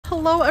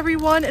Hello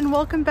everyone and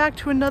welcome back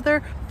to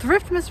another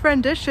Thriftmas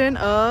rendition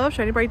of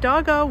Shiny Brite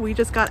Doggo. We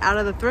just got out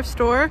of the thrift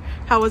store.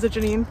 How was it,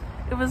 Janine?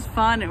 It was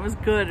fun. It was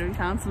good. We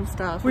found some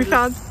stuff. I don't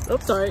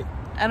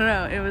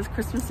know. It was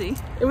Christmassy.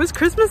 It was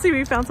Christmassy.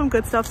 We found some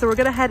good stuff. So we're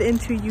gonna head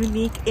into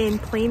Unique in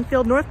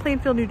Plainfield, North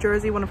Plainfield, New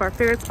Jersey, one of our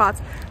favorite spots.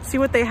 See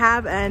what they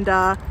have and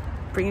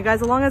bring you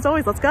guys along as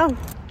always. Let's go.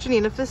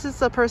 Janine, if this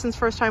is a person's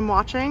first time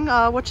watching,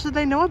 what should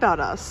they know about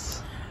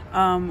us?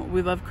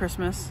 We love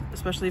Christmas,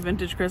 especially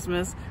vintage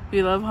Christmas.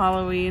 We love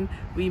Halloween.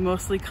 We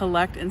mostly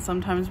collect and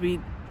sometimes we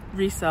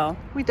resell.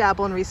 We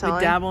dabble in reselling.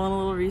 We dabble in a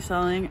little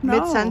reselling.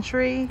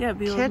 Mid-century, yeah,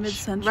 kitsch,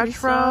 mid-century retro.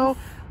 stuff.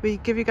 We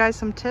give you guys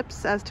some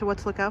tips as to what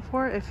to look out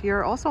for if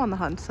you're also on the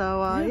hunt.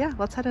 So yeah,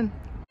 let's head in.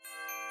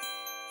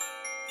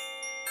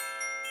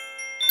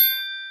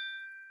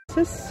 This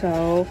is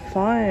so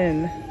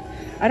fun.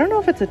 I don't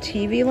know if it's a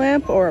TV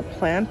lamp or a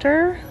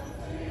planter.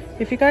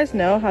 If you guys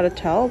know how to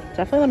tell,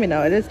 definitely let me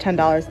know. It is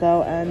 $10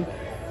 though, and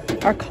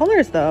our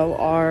colors though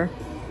are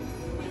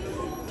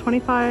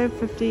 25,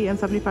 50, and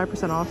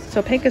 75% off.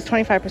 So pink is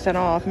 25%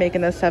 off, making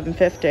this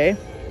 $7.50. I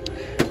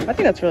think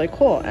that's really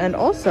cool. And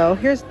also,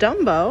 here's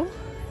Dumbo.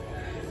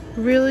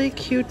 Really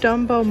cute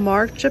Dumbo,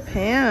 marked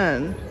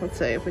Japan. Let's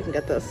see if we can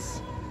get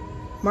this.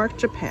 Marked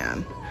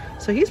Japan.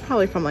 So he's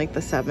probably from like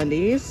the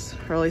 70s,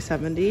 early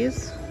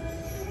 70s.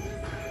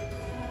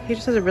 He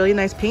just has a really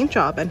nice paint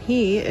job, and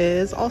he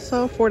is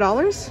also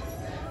 $4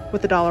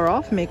 with $1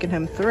 off, making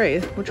him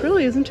 $3, which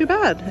really isn't too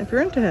bad if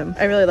you're into him.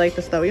 I really like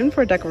this though, even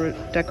for a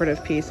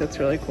decorative piece, it's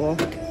really cool.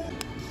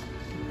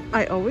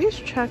 I always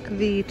check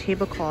the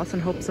tablecloths in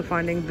hopes of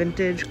finding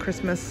vintage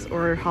Christmas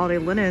or holiday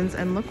linens,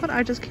 and look what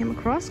I just came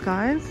across,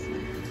 guys.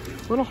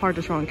 A little hard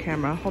to show on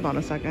camera. Hold on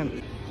a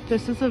second.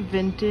 This is a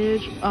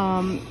vintage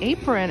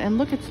apron, and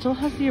look, it still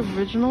has the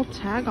original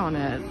tag on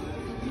it.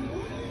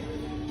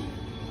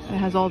 It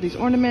has all these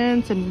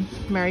ornaments and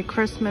Merry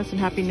Christmas and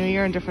Happy New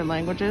Year in different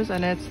languages,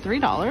 and it's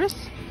 $3.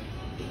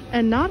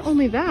 And not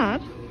only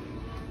that,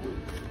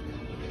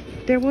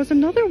 there was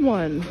another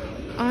one.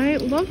 I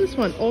love this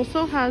one.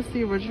 Also has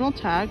the original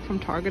tag from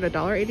Target,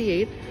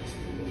 $1.88,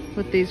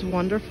 with these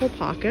wonderful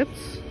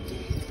pockets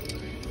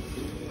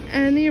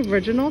and the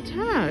original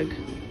tag.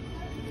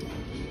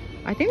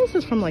 I think this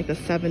is from like the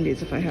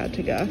 70s if I had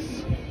to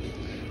guess.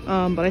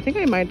 But I think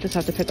I might just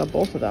have to pick up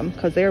both of them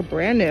because they're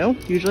brand new.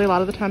 Usually a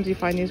lot of the times you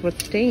find these with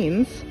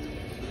stains,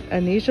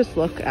 and these just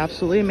look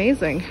absolutely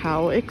amazing.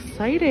 How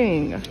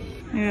exciting. I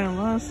got a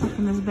lot of stuff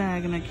in this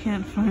bag and I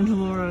can't find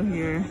Laura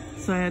here.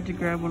 So I had to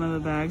grab one of the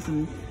bags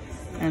and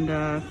one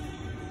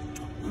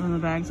of the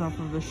bags off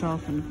of the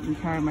shelf and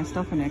carry my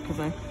stuff in it because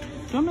I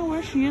don't know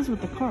where she is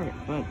with the cart,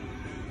 but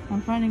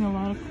I'm finding a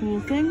lot of cool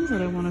things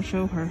that I want to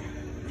show her.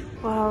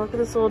 Wow, look at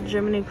this old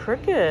Jiminy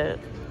Cricket.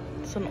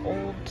 It's an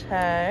old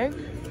tag.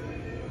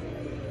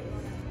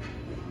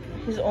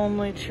 He's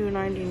only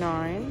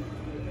 $2.99.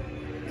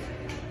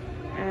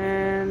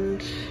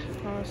 And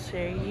let's see,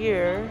 a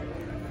year.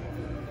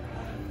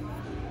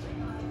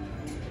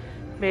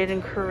 Made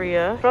in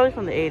Korea, probably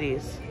from the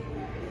 80s.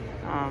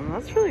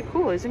 That's really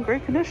cool. He's in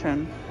great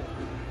condition.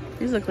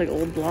 These look like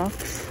old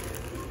blocks.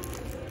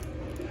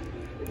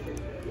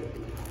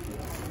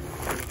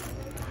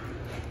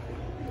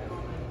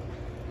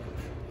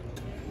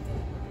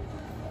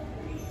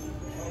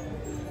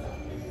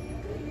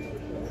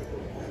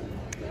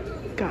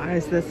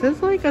 Guys, this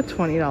is like a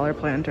 $20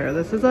 planter.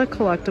 This is a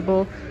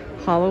collectible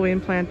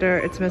Halloween planter.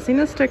 It's missing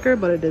a sticker,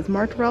 but it is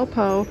marked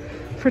Relpo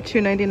for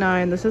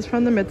 $2.99. This is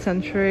from the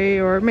mid-century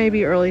or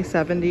maybe early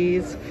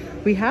 70s.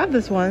 We have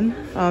this one.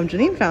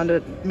 Janine found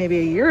it maybe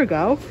a year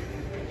ago,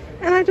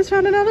 and I just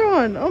found another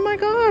one. Oh my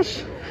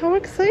gosh, how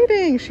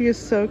exciting. She is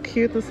so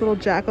cute, this little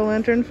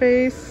jack-o'-lantern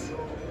face.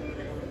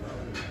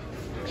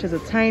 She has a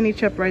tiny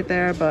chip right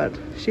there, but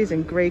she's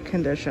in great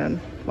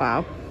condition.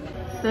 Wow.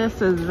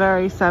 This is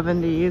very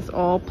 70s,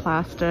 all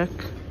plastic,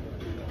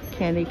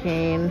 candy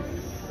cane,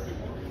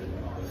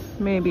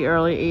 maybe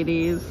early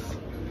 80s.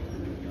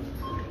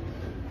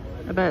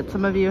 I bet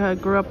some of you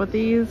grew up with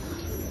these.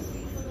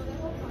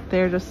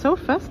 They're just so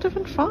festive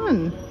and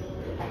fun.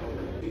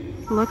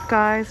 Look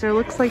guys, there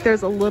looks like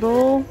there's a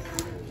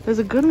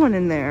good one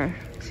in there.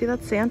 See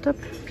that Santa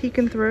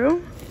peeking through?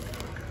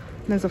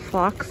 And there's a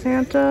flock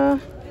Santa.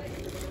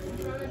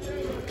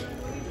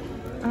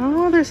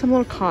 Oh, there's some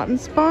little cotton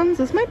spuns.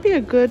 This might be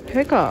a good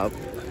pickup.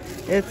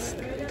 It's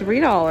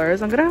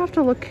 $3. I'm gonna have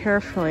to look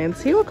carefully and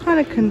see what kind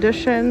of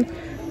condition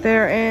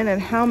they're in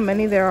and how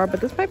many there are,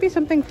 but this might be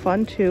something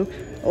fun to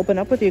open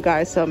up with you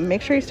guys. So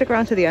make sure you stick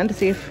around to the end to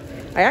see if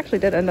I actually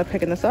did end up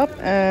picking this up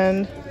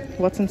and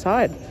what's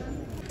inside.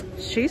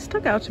 She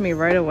stuck out to me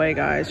right away,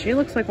 guys. She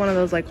looks like one of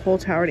those like whole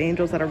towered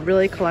angels that are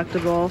really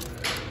collectible.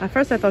 At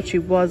first I thought she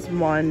was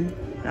one.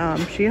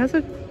 She has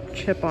a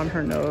chip on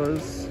her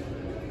nose,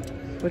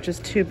 which is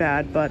too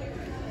bad, but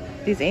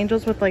these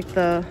angels with like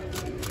the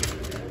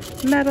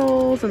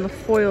metals and the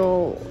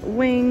foil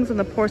wings and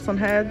the porcelain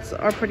heads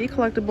are pretty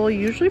collectible,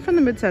 usually from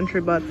the mid-century,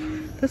 but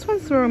this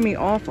one's throwing me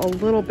off a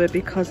little bit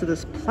because of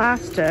this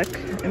plastic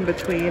in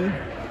between,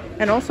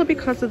 and also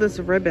because of this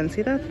ribbon.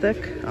 See that thick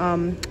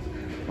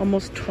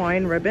almost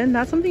twine ribbon.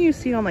 That's something you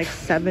see on like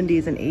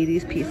 70s and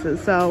 80s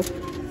pieces. So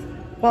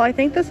while I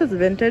think this is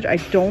vintage, I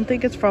don't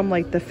think it's from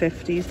like the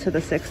 50s to the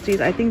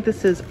 60s. I think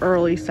this is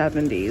early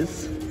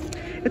 70s.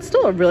 It's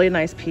still a really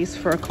nice piece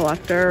for a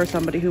collector or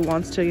somebody who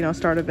wants to, you know,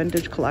 start a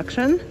vintage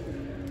collection.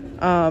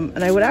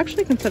 And I would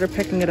actually consider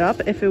picking it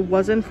up if it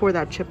wasn't for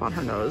that chip on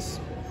her nose.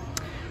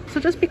 So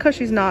just because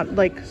she's not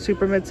like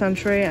super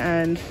mid-century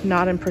and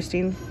not in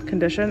pristine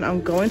condition,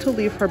 I'm going to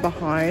leave her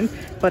behind,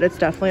 but it's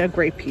definitely a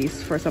great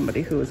piece for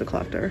somebody who is a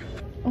collector.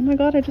 Oh my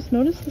God, I just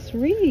noticed this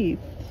wreath.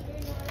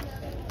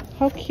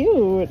 How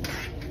cute.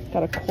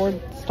 Got a cord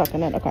stuck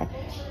in it. Okay.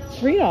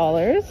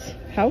 $3.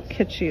 How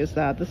kitschy is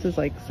that? This is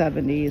like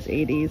 70s,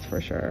 80s for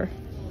sure.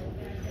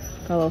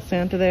 Got a little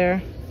Santa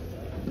there.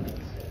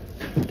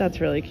 That's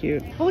really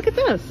cute. Oh, look at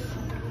this.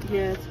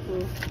 Yeah, it's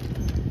cool.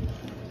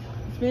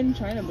 It's made in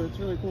China, but it's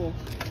really cool.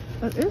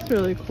 That is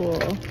really cool.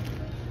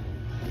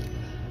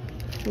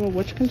 Little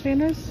witch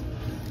containers.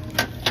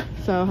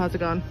 So how's it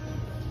going?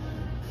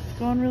 It's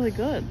going really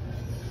good.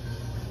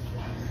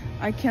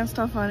 I can't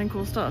stop finding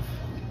cool stuff.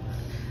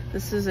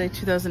 This is a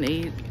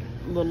 2008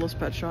 Littlest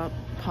Pet Shop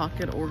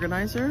pocket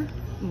organizer.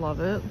 Love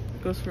it.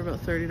 Goes for about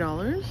 $30.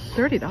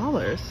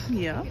 $30?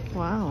 Yeah.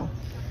 Wow.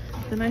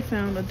 Then I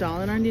found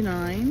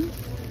 $1.99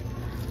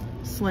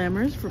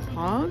 slammers for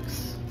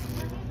pogs.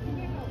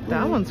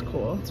 That one's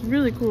cool. It's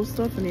really cool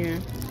stuff in here.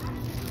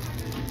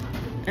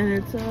 And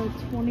it's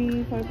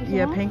 25%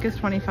 Yeah, off. pink is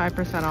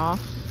 25% off.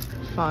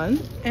 Fun.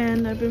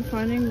 And I've been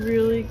finding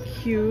really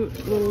cute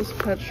Littlest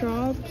Pet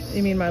Shops.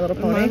 You mean My Little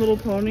Pony? My Little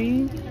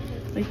Pony.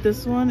 Like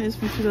this one is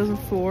from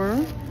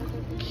 2004.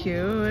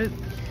 Cute.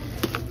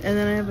 And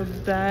then I have a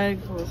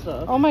bag full of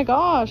stuff. Oh my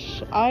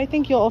gosh. I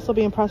think you'll also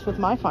be impressed with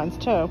my finds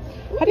too.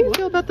 How do you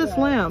feel about this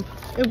lamp?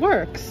 It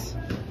works.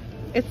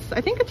 I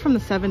think it's from the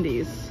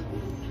 70s.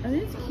 I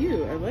think it's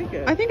cute. I like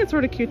it. I think it's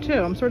sort of cute too.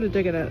 I'm sort of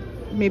digging it.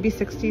 Maybe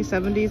 60s,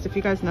 70s. If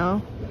you guys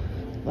know,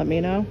 let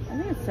me know. I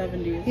think it's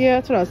 70s. Yeah,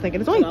 that's what I was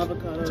thinking. It's only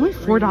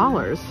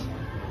 $4.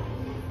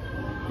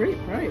 Great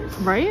price.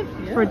 Right?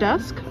 Yeah. For a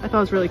desk? I thought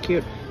it was really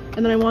cute.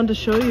 And then I wanted to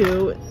show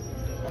you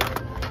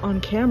on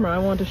camera. I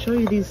wanted to show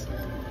you these.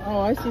 Oh,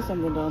 I see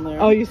something down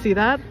there. Oh, you see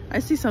that? I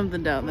see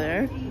something down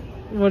there.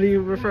 What are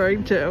you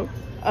referring to?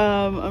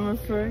 I'm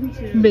referring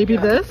to Maybe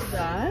this?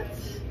 That.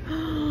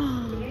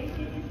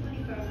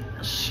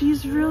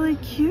 She's really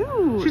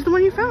cute. She's the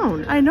one you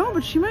found. I know,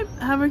 but she might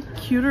have a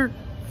cuter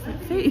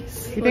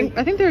face. You think?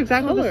 I think they're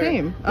exactly the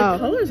same. The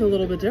color's a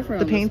little bit different.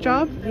 The on paint this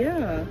job? one.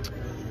 Yeah.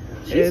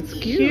 It's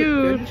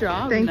cute. Good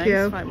job. Thank nice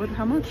you. Find.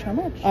 How much? How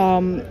much?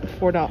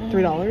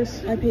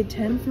 $3. I paid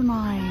 10 for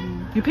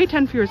mine. You paid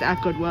 10 for yours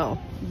at Goodwill.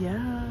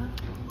 Yeah.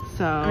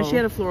 So. I mean, she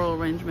had a floral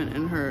arrangement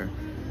in her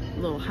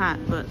little hat,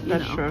 but you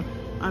That's know. true.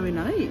 I mean,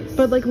 nice.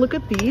 But like, look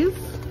at these.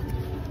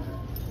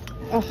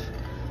 Oh.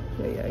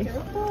 Yay.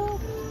 Careful.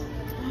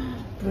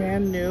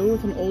 Brand new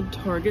with an old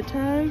Target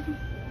tag.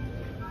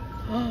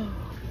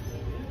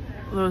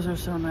 Those are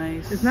so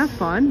nice. Isn't that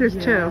fun? There's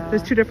Yeah. two.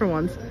 There's two different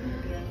ones.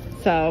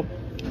 So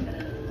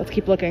let's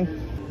keep looking.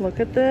 Look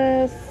at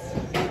this.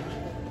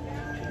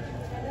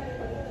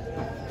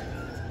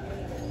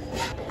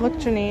 Look,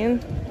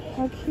 Janine.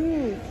 How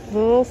cute.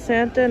 Little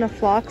Santa in a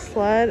flock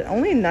sled.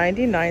 Only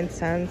 99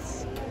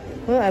 cents.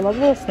 Look, I love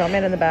the little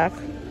snowman in the back.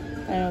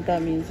 I know what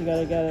that means. You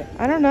gotta get it.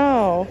 I don't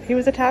know. He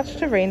was attached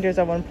to reindeers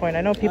at one point.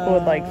 I know people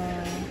would like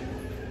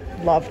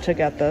love to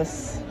get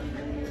this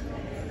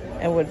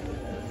and would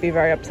be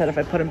very upset if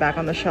I put him back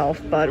on the shelf,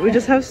 but we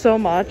just have so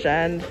much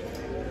and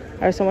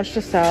I have so much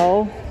to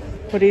sell.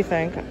 What do you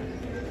think?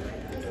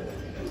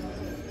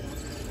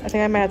 I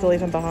think I might have to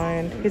leave him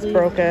behind. He's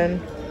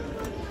broken.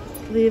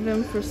 Leave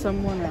him for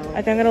someone else.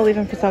 I think I'm gonna leave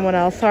him for someone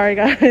else. Sorry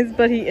guys,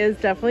 but he is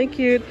definitely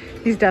cute.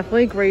 He's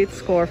definitely a great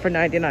score for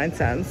 99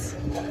 cents.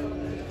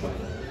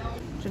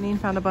 Janine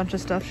found a bunch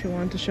of stuff she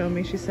wanted to show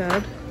me, she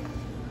said.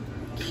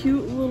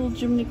 Cute little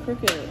Jiminy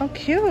Cricket. Oh,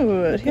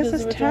 cute. He has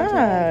his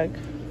tag.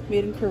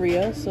 Made in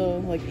Korea, so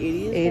like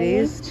 80s.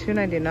 80s,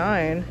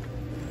 $2.99.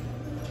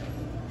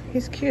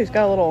 He's cute. He's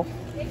got a little...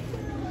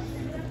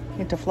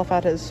 Need to fluff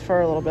out his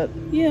fur a little bit.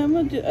 Yeah,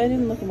 I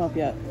didn't look him up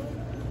yet.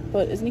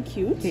 But isn't he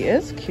cute? He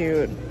is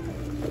cute.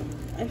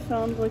 I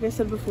found, like I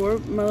said before,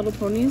 My Little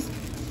Ponies.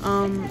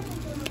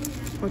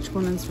 Which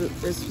one is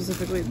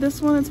specifically? This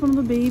one, it's one of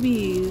the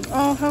babies.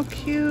 Oh, how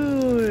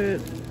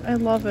cute. I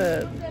love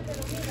it.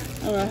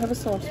 I don't know, I have a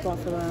soft spot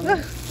for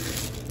them.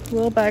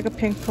 Little bag of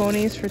pink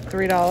ponies for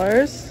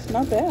 $3.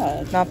 Not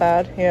bad. Not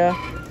bad, yeah.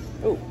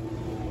 Oh.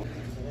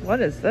 What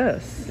is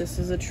this? This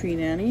is a tree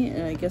nanny,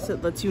 and I guess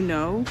it lets you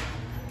know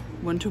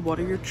when to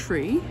water your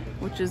tree,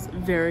 which is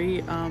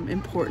very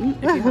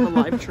important if you have a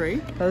live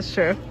tree. That's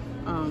true.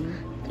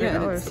 Yeah,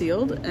 and it's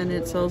sealed, and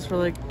it sells for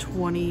like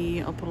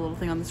 20. I'll put a little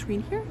thing on the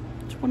screen here.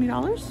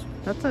 $20.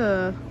 That's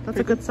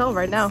a good sell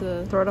right now.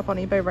 Throw it up on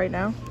eBay right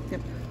now.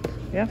 Yep.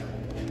 Yeah.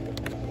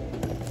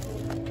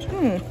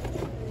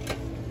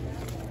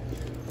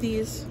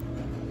 These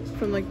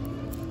from like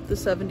the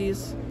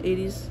 70s,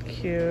 80s.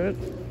 Cute.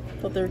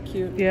 Thought they were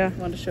cute. Yeah.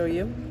 Wanted to show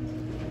you.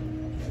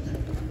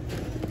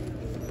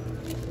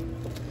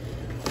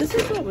 This I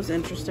thought was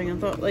interesting. I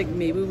thought like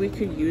maybe we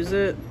could use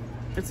it.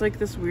 It's like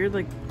this weird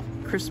like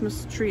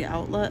Christmas tree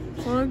outlet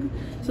plug.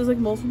 So there's like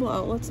multiple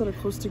outlets that are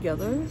close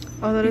together.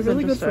 Oh, that is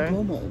really interesting. good for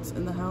blow molds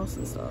in the house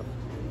and stuff.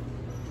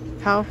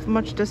 How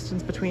much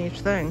distance between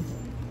each thing?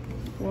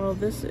 Well,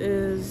 this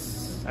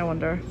is... I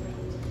wonder.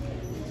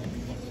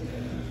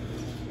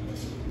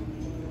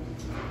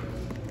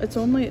 It's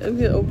only...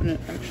 We could open it,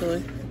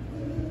 actually.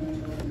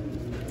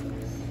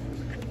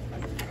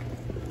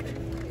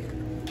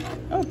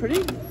 Oh,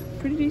 pretty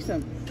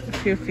decent. A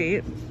few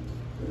feet.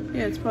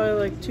 Yeah, it's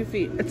probably like 2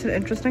 feet. It's an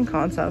interesting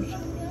concept,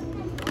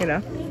 you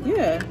know?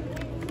 Yeah.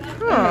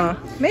 Huh,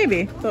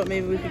 maybe. Thought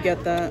maybe we could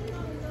get that.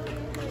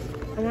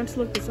 I wanted to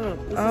look this up.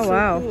 This is so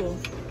wow. Cool.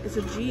 It's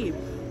a Jeep.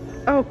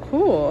 Oh,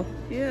 cool.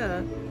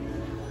 Yeah.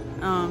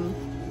 I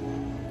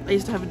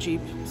used to have a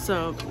Jeep,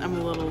 so I'm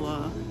a little,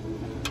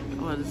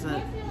 what is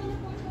that?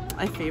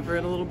 I favor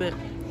it a little bit.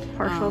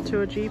 Partial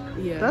to a Jeep?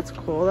 Yeah. That's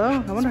cool,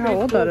 though. I wonder how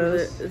cool, old that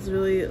is. It's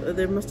really,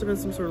 there must have been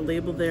some sort of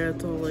label there.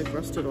 It's all, like,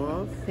 rusted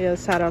off. Yeah, it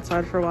sat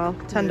outside for a while.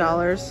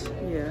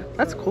 $10. Yeah.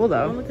 That's cool,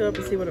 though. I'll look it up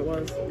and see what it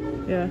was.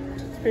 Yeah.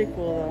 It's pretty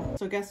cool, though.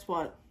 So guess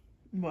what?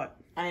 What?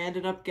 I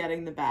ended up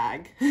getting the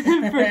bag for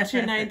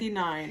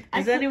 $2.99.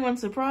 Is anyone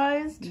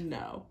surprised?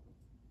 No.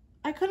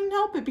 I couldn't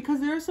help it because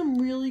there are some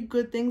really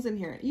good things in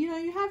here. You know,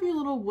 you have your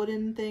little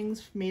wooden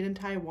things made in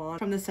Taiwan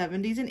from the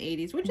 70s and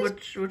 80s,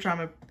 which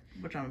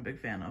I'm a big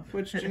fan of.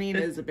 Which Janine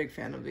is a big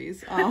fan of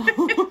these.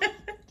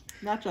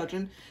 Not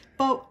judging.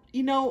 But,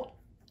 you know,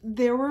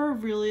 there were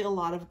really a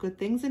lot of good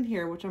things in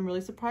here, which I'm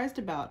really surprised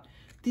about.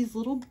 These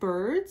little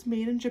birds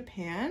made in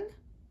Japan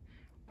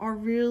are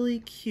really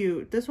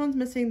cute. This one's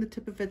missing the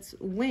tip of its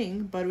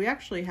wing, but we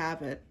actually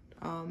have it.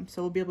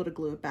 So we'll be able to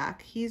glue it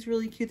back. He's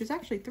really cute. There's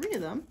actually 3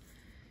 of them.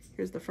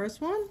 Here's the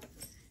first one.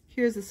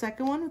 Here's the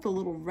second one with a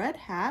little red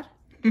hat.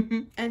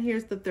 And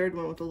here's the third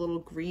one with a little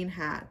green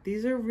hat.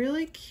 These are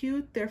really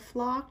cute. They're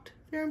flocked.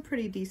 They're in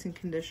pretty decent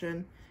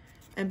condition.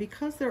 And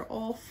because they're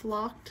all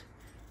flocked,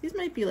 these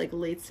might be like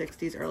late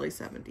 60s, early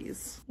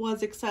 70s.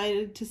 Was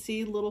excited to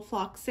see Little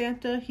Flock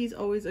Santa. He's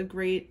always a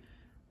great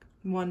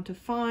one to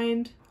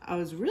find. I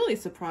was really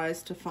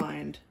surprised to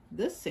find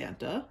this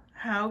Santa.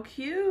 How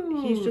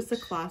cute. He's just a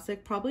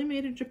classic, probably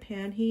made in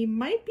Japan. He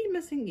might be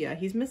missing, yeah,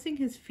 he's missing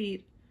his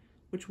feet,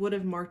 which would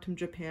have marked him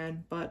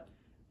Japan, but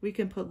we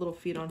can put little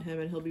feet on him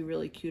and he'll be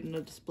really cute in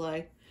a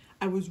display.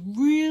 I was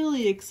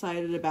really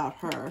excited about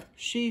her.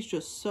 She's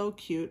just so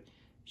cute.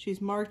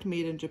 She's marked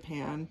made in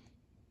Japan.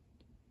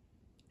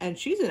 And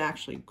she's in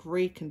actually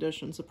great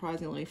condition,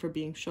 surprisingly, for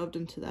being shoved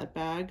into that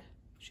bag.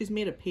 She's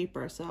made of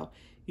paper, so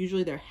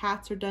usually their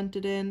hats are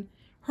dented in.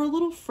 Her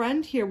little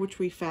friend here, which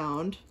we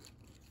found,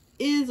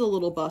 is a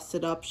little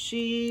busted up.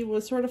 She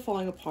was sort of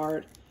falling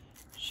apart.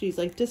 She's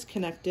like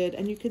disconnected,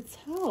 and you could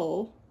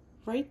tell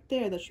right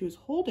there that she was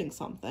holding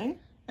something.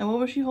 And what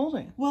was she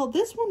holding? Well,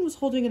 this one was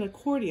holding an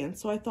accordion,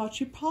 so I thought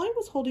she probably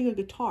was holding a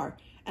guitar.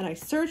 And I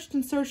searched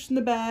and searched in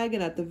the bag,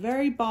 and at the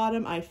very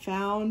bottom, I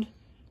found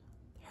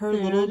her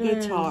little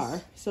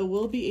guitar. So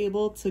we'll be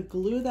able to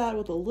glue that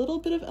with a little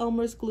bit of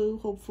Elmer's glue,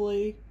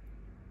 hopefully,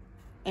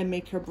 and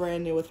make her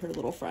brand new with her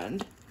little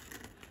friend.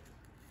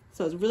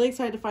 So I was really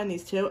excited to find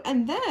these 2.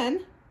 And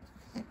then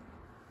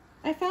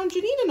I found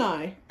Janine and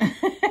I.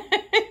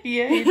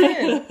 Yeah, you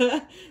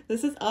did.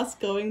 This is us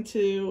going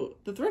to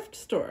the thrift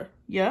store.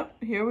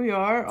 Yep, here we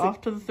are,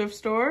 off to the thrift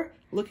store.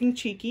 Looking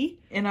cheeky.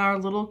 In our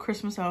little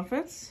Christmas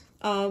outfits.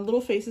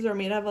 Little faces are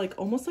made out of like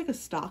almost like a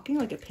stocking,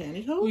 like a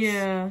pantyhose.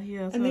 Yeah,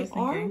 and they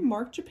are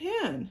marked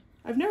Japan.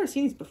 I've never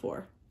seen these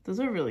before. Those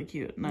are really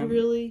cute. And I'm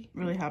really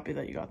happy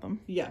that you got them.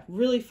 Yeah,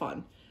 really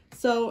fun.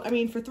 So, I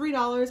mean, for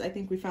 $3, I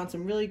think we found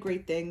some really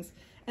great things.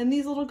 And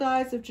these little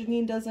guys, if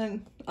Janine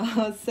doesn't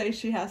say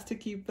she has to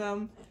keep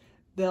them,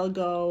 they'll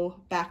go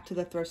back to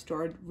the thrift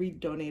store,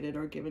 redonated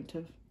or given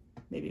to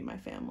maybe my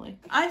family.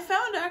 I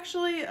found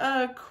actually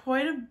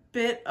quite a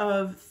bit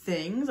of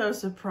things. I was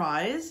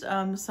surprised.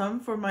 Some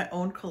for my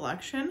own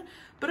collection,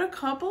 but a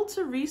couple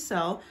to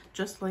resell,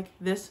 just like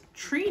this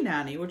tree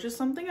nanny, which is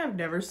something I've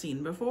never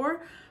seen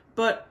before,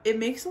 but it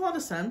makes a lot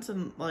of sense.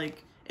 And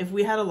like, if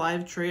we had a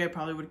live tree, I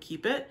probably would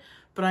keep it,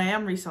 but I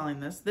am reselling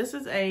this. This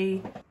is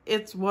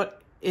it's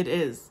what it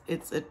is.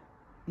 It's a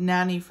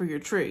nanny for your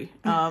tree.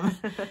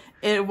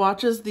 It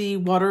watches the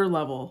water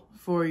level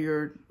for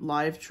your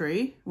live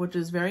tree, which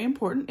is very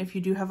important if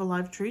you do have a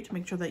live tree, to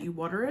make sure that you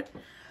water it.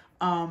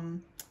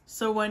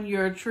 So when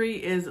your tree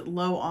is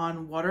low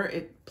on water,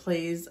 it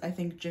plays, I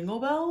think, jingle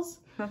bells.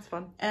 That's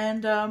fun.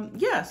 And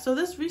yeah, so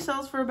this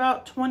resells for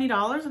about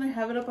 $20, and I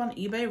have it up on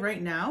eBay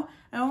right now.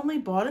 I only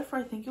bought it for,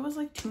 I think it was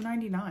like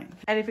 $2.99.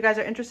 And if you guys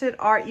are interested,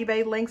 our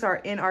eBay links are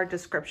in our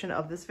description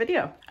of this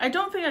video. I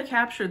don't think I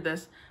captured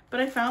this,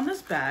 but I found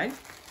this bag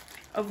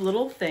of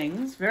little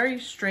things, very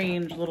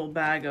strange little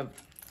bag of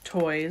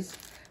toys,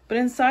 but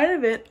inside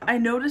of it, I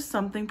noticed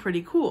something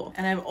pretty cool.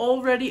 And I've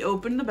already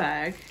opened the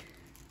bag,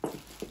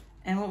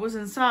 and what was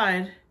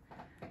inside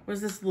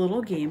was this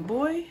little Game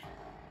Boy.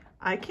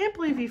 I can't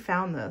believe you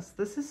found this.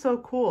 This is so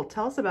cool.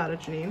 Tell us about it,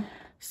 Janine.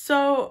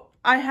 So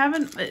I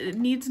haven't, it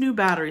needs new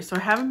batteries, so I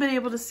haven't been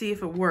able to see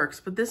if it works,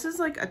 but this is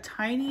like a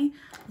tiny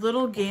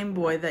little Game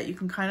Boy that you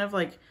can kind of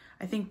like,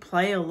 I think,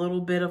 play a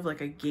little bit of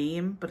like a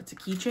game, but it's a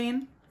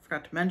keychain.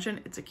 Forgot to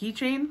mention, it's a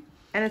keychain.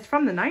 And it's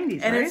from the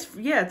 90s, and right? It's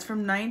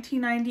from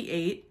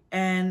 1998.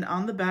 And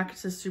on the back it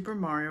says Super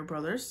Mario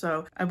Brothers.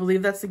 So I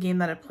believe that's the game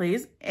that it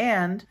plays.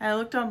 And I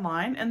looked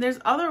online and there's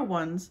other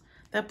ones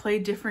that play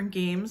different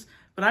games,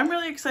 but I'm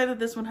really excited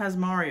this one has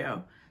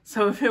Mario.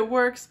 So if it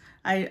works,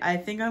 I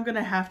think I'm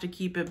gonna have to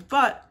keep it,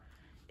 but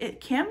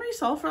it can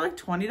resell for like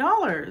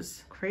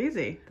 $20.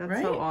 Crazy. That's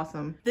right? So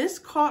awesome. This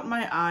caught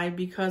my eye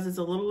because it's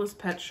a Littlest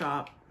Pet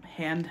Shop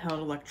handheld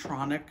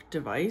electronic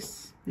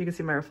device. You can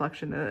see my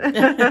reflection in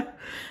it.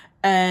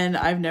 And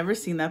I've never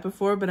seen that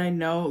before, but I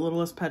know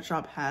Littlest Pet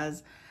Shop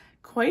has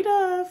quite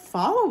a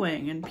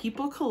following and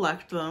people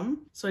collect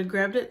them. So I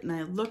grabbed it and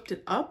I looked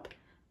it up,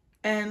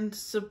 and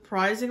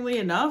surprisingly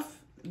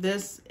enough,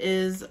 this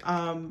is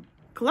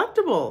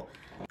collectible.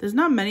 There's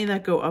not many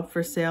that go up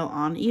for sale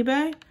on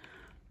eBay,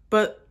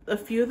 but a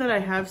few that I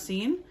have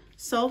seen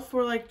sell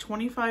for like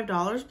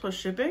 $25 plus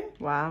shipping.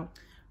 Wow.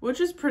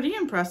 Which is pretty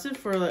impressive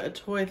for a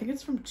toy. I think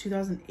it's from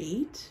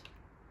 2008.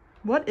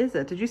 What is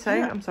it? Did you say?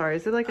 Yeah. I'm sorry.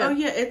 Is it like a... Oh,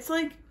 yeah. It's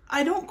like,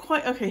 I don't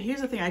quite... Okay,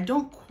 here's the thing. I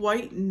don't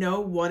quite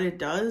know what it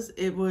does.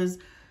 It was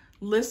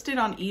listed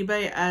on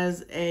eBay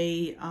as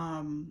a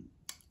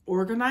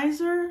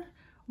organizer.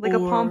 Like a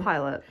Palm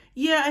Pilot.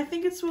 Yeah, I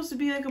think it's supposed to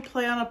be like a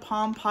play on a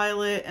Palm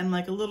Pilot and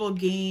like a little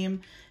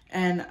game.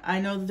 And I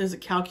know that there's a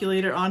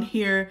calculator on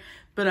here,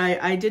 but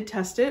I did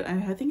test it.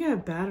 I think I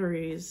have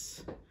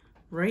batteries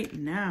right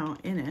now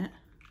in it.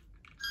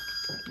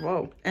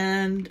 Whoa.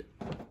 And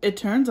it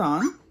turns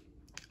on.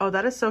 Oh,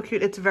 that is so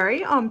cute. It's very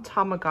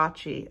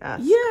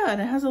Tamagotchi-esque. Yeah,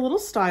 and it has a little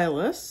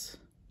stylus.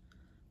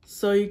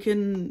 So you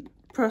can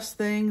press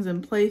things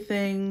and play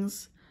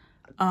things.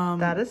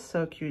 That is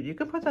so cute. You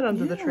could put that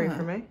under the tree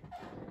for me.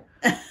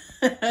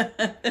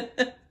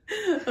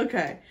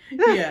 Okay.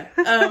 Yeah.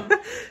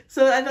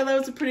 So I thought that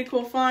was a pretty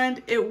cool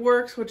find. It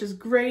works, which is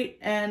great.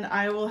 And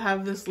I will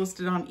have this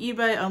listed on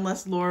eBay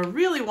unless Laura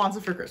really wants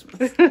it for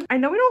Christmas. I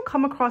know we don't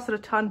come across it a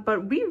ton,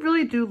 but we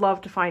really do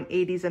love to find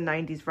 80s and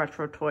 90s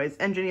retro toys.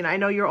 And Janine, I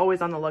know you're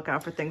always on the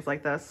lookout for things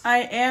like this. I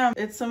am.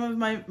 It's some of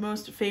my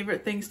most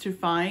favorite things to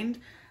find.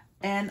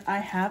 And I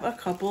have a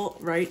couple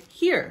right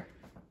here.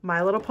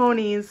 My Little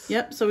Ponies.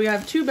 Yep, so we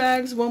have two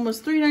bags. One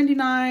was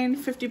 $3.99,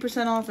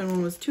 50% off, and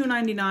one was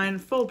 $2.99,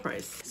 full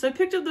price. So I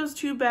picked up those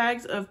two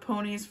bags of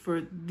ponies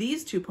for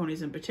these two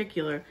ponies in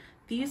particular.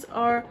 These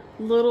are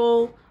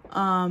little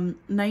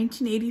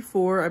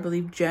 1984, I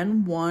believe,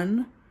 Gen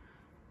 1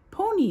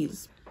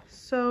 ponies.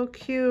 So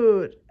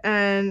cute.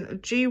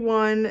 And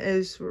G1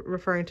 is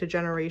referring to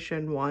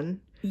Generation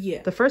 1.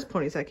 Yeah. The first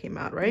ponies that came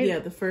out, right? Yeah,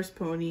 the first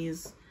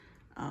ponies,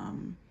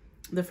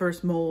 the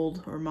first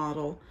mold or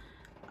model.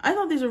 I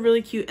thought these were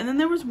really cute. And then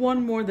there was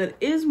one more that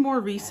is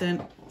more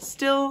recent.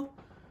 Still,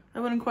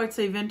 I wouldn't quite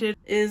say vintage.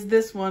 Is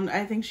this one.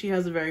 I think she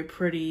has a very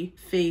pretty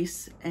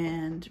face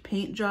and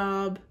paint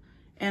job.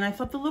 And I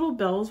thought the little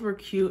bells were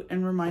cute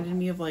and reminded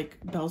me of like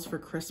bells for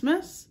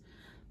Christmas.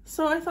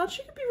 So I thought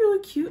she could be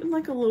really cute in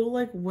like a little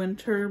like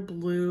winter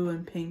blue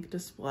and pink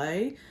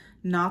display.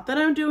 Not that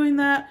I'm doing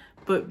that,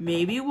 but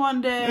maybe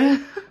one day.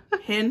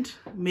 Hint,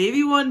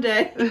 maybe one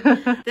day.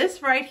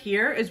 This right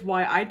here is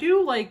why I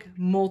do like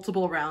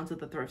multiple rounds at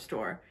the thrift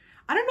store.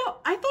 I don't know.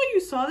 I thought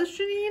you saw this,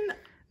 Janine.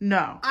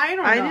 No. I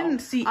don't know. I didn't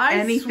see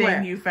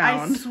anything you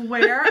found. I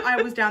swear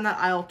I was down that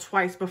aisle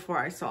twice before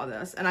I saw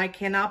this. And I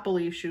cannot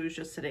believe she was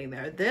just sitting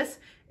there. This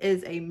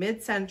is a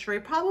mid-century,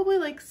 probably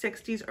like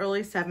 60s,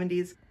 early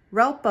 70s,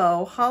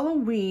 Relpo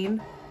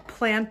Halloween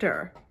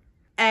planter.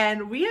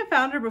 And we have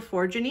found her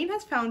before. Janine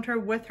has found her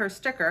with her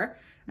sticker.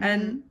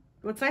 And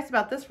what's nice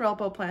about this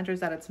Relpo planter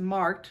is that it's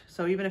marked.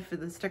 So even if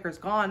the sticker's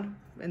gone,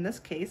 in this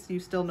case, you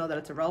still know that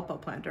it's a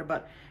Relpo planter.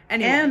 But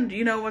anyway. And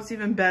you know what's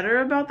even better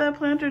about that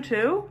planter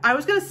too? I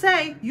was going to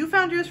say, you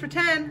found yours for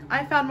 $10.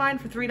 I found mine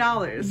for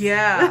 $3.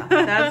 Yeah,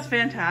 that's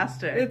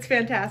fantastic. It's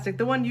fantastic.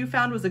 The one you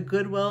found was a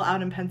Goodwill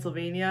out in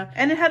Pennsylvania.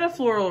 And it had a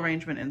floral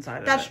arrangement inside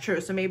of it. That's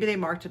true. So maybe they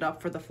marked it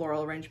up for the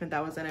floral arrangement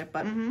that was in it.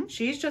 But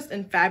she's just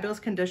in fabulous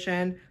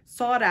condition.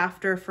 Sought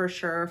after for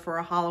sure for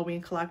a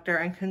Halloween collector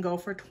and can go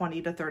for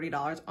 $20 to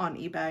 $30 on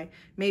eBay.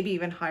 Maybe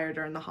even higher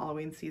during the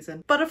Halloween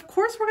season. But of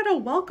course we're going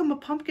to welcome a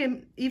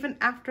pumpkin even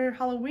after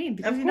Halloween.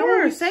 Because you know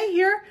what we say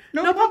here?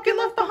 No pumpkin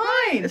left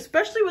behind.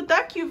 Especially with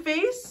that cute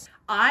face.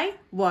 I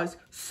was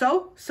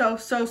so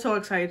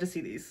excited to see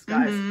these,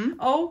 guys.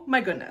 Oh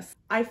my goodness.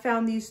 I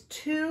found these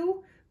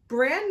two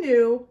brand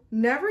new,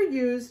 never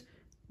used,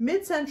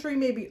 mid-century,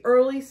 maybe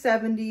early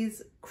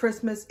 70s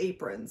Christmas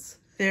aprons.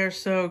 They're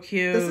so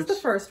cute. This is the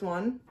first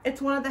one.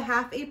 It's one of the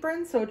half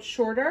aprons, so it's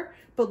shorter.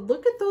 But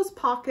look at those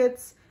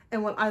pockets.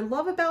 And what I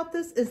love about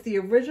this is the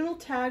original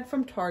tag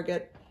from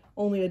Target,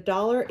 only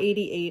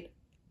 $1.88.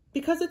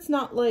 Because it's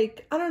not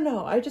like, I don't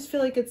know, I just feel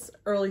like it's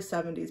early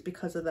 70s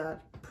because of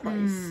that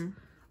price.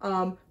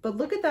 But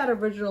look at that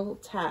original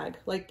tag.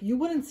 Like, you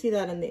wouldn't see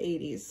that in the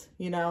 80s,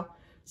 you know?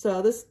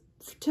 So this,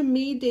 to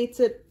me, dates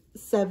it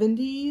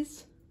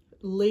 70s,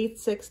 late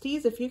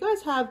 60s. If you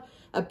guys have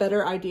a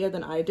better idea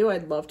than I do,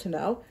 I'd love to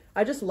know.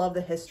 I just love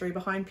the history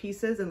behind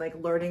pieces and like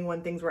learning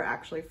when things were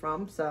actually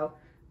from. So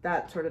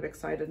that sort of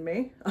excited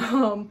me.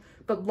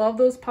 But love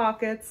those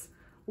pockets,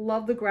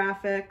 love the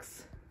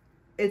graphics.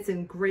 It's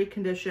in great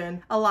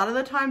condition. A lot of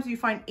the times you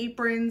find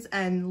aprons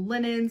and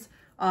linens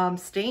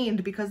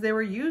stained because they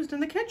were used in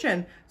the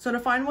kitchen. So to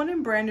find one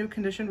in brand new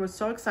condition was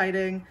so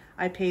exciting.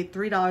 I paid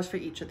 $3 for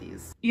each of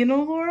these. You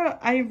know, Laura,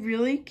 I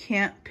really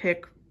can't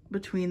pick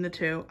between the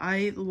two.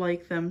 I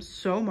like them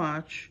so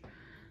much.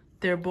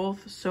 They're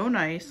both so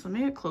nice. Let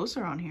me get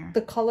closer on here.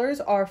 The colors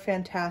are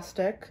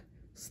fantastic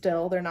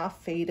still. They're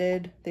not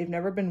faded. They've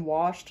never been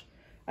washed.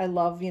 I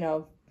love, you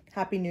know,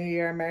 Happy New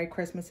Year, Merry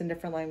Christmas in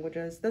different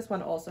languages. This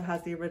one also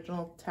has the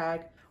original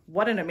tag.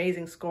 What an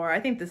amazing score. I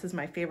think this is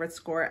my favorite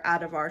score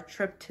out of our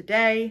trip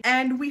today.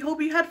 And we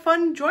hope you had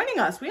fun joining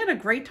us. We had a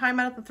great time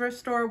out at the thrift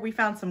store. We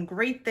found some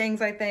great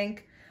things, I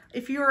think.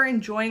 If you are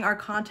enjoying our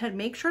content,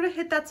 make sure to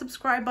hit that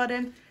subscribe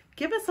button,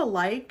 give us a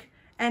like,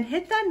 and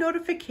hit that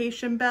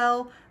notification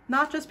bell,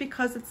 not just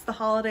because it's the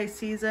holiday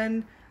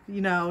season,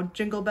 you know,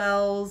 jingle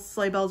bells,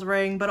 sleigh bells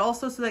ring, but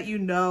also so that you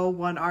know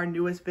when our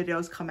newest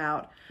videos come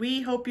out.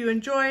 We hope you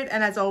enjoyed,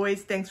 and as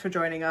always, thanks for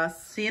joining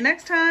us. See you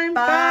next time.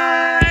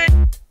 Bye. Bye.